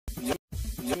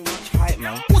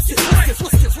man. What's this?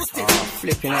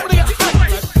 Flipping it.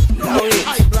 Now it.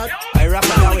 I rap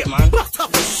and now it, man.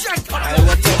 I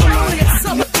whatever,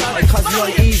 man. Cause you on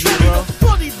easy, bro.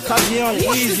 Cause you on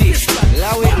easy.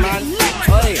 Allow it, man.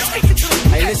 Oi.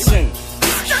 Hey, listen.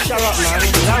 Shut up, man.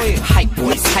 Allow it. Hype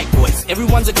boys, hype boys.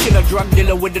 Everyone's a killer drug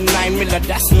dealer with a 9 miller.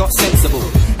 That's not sensible.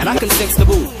 And I can sense the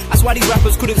boo. That's why these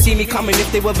rappers couldn't see me coming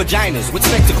if they were vaginas with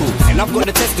spectacles. And I've got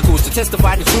the testicles to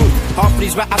testify the truth. Half of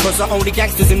these rappers are only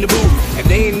gangsters in the booth. If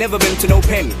they ain't never been to no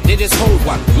pen, they just hold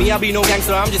one. Me, I'll be no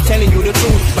gangster, I'm just telling you the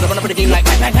truth. But I run up in the game like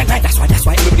bang. That's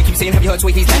why everybody keeps saying, have you heard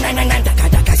Sway? He's bang.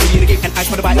 That guy's in the game and I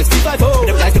for the bite. Let's 3-5-0. But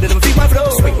them guys could never feed my flow.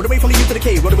 Straight all the way from the U to the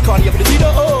K, roll the Bacardi up in the Tito.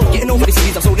 Getting over the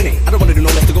CDs I'm sold in it. I don't wanna do no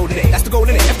less to go today. That's the goal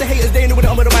in it. If the haters, they ain't with it,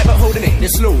 I'm with the mic, but holding it.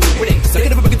 They're slow with it. So they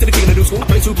can never get to the king of the new school. I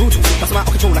play too brutal. That's my out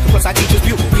control like a plus I teacher's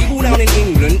beautiful. People down in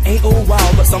England ain't all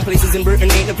wild, but some places in Britain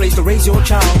ain't the place to raise your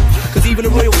child. Cause even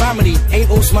the royal family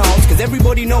ain't all smiles. Cause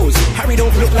everybody knows Harry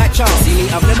don't look like Charles. See me,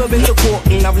 I've never been to court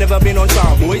and I've never been on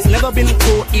trial, boys. Never been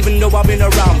caught even though I've been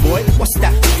around, boy. What's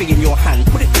that thing in your hand?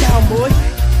 Put it down, boy.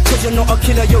 Cause you're not a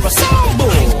killer, you're a sound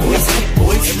boy. Hype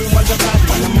boys, everyone's a bad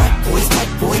man. The mic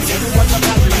boys, everyone's a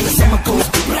bad man. The summer goes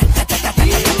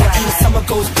and the summer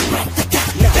goes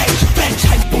bench,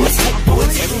 hype boys,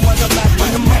 everyone's a bad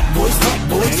man. The mic boys,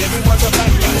 everyone's a bad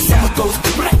man. The summer goes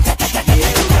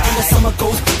and the summer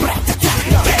goes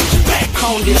bench.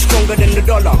 Pound is stronger than the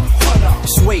dollar.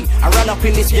 Sway, I ran up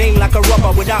in this game like a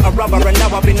rubber without a rubber, and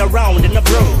now I've been around in the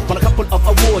bro. Won a couple of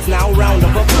awards now, round of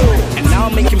applause. And now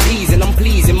I'm making pleas and I'm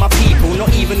pleasing my people.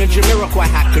 Not even a Jamiroquai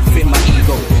hat could fit my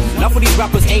ego. Enough of these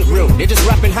rappers ain't real, they're just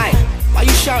rapping high. Why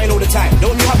you shouting all the time?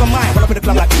 Don't you have a mind? Run up in the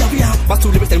club like meow. Bust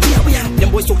two lyrics then meow. Them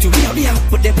boys talk to meow.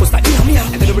 But them post like meow.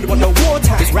 And they don't really want no war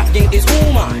time. This rap game is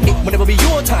all mine. It will never be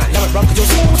your time. Now it run cause you're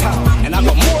small town. And I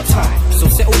got more time. So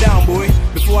settle down, boy.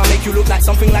 Before I make you look like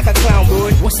something like a clown,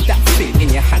 boy. What's that thing in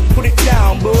your hand? Put it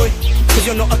down, boy. Cause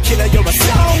you're not a killer, you're a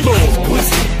sound boy.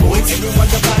 Boys,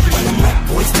 everyone's a bad man. The mic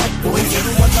boys,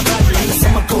 everyone's a bad man. The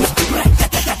summer goes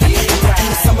and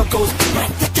the summer goes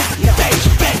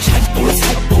bench, hype boys,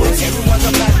 everyone's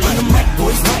a bad man. The mic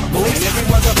boys,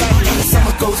 everyone's a bad man. The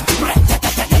summer goes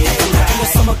and the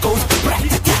summer goes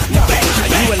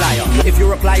You a liar. If your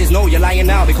reply is no, you're lying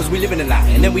now. Because we live in a lie,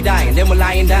 and then we die, and then we're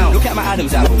lying down. Look at my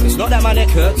Adam's apple. It's not that my neck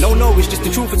hurts. No, it's just the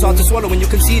truth. It's hard to swallow when you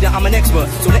can see that I'm an expert.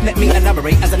 So let me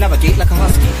elaborate as I navigate like a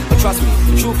husky. But trust me,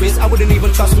 the truth is I wouldn't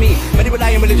even trust me. Many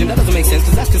rely on religion, that doesn't make sense.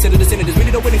 Cause that's considered a sin. There's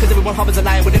really no winning cause everyone harbors a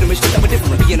liar within them. It's just that we're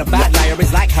different. Being a bad liar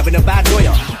is like having a bad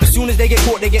lawyer. As soon as they get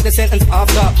caught, they get the sentence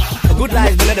after. A good lie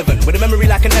is benevolent, with a memory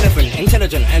like an elephant.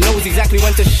 Intelligent, and knows exactly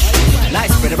when to lies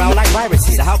spread around like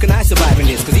viruses. So how can I survive in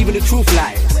this? Cause even the truth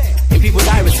lies in people's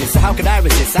irises, so how could I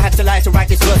resist? I had to lie to write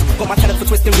this verse. Got my talent for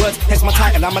twisting words, hence my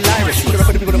title, I'm a lyrist. For the rest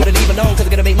of the people that wanna leave alone, cause they're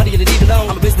gonna make money and they leave alone.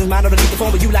 I'm a businessman, I don't leave the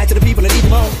phone, but you lie to the people and leave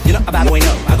them on. You're not a bad boy,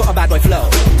 no, I got a bad boy flow.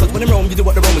 Cause when in Rome, you do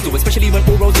what the Romans do, especially when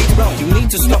all roads lead to Rome. You need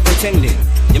to stop pretending.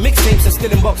 Your mixtapes are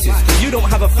still in boxes, cause you don't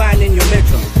have a fan in your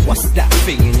bedroom. What's that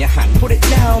thing in your hand? Put it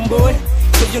down, boy.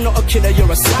 Cause you're not a killer,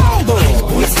 you're a sound boy.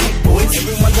 Boys,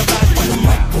 everyone's a bad man. The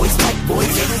mic boys,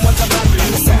 everyone's a bad man.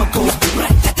 The summer goes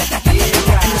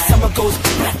and the summer goes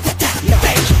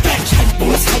bench, hype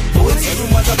boys,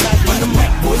 everyone's a bad man. The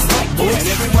mic boys,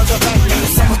 everyone's a bad man. The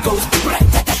summer goes